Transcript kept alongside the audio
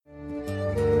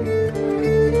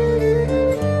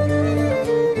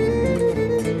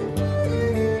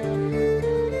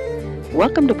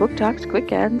Welcome to Book Talks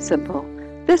Quick and Simple.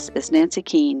 This is Nancy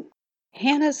Keene.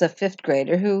 Hannah's a fifth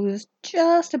grader who is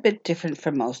just a bit different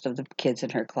from most of the kids in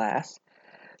her class.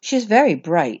 She's very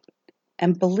bright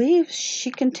and believes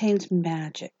she contains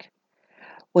magic.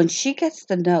 When she gets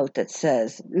the note that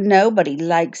says, "Nobody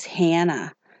likes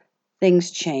Hannah,"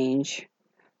 things change.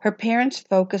 Her parents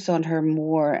focus on her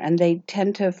more and they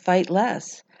tend to fight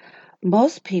less.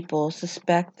 Most people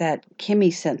suspect that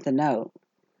Kimmy sent the note.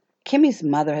 Kimmy's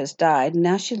mother has died and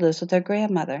now she lives with her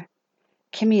grandmother.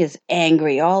 Kimmy is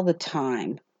angry all the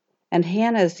time, and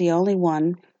Hannah is the only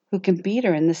one who can beat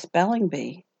her in the spelling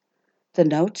bee. The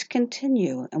notes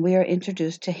continue, and we are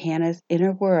introduced to Hannah's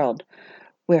inner world,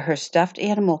 where her stuffed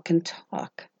animal can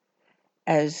talk,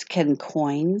 as can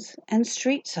coins and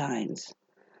street signs.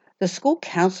 The school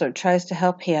counselor tries to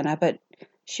help Hannah, but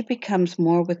she becomes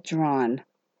more withdrawn.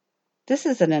 This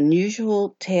is an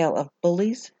unusual tale of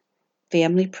bullies,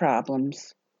 family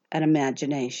problems, and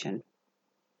imagination.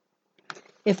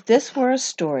 If This Were a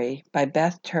Story by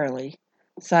Beth Turley,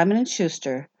 Simon &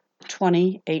 Schuster,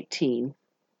 2018.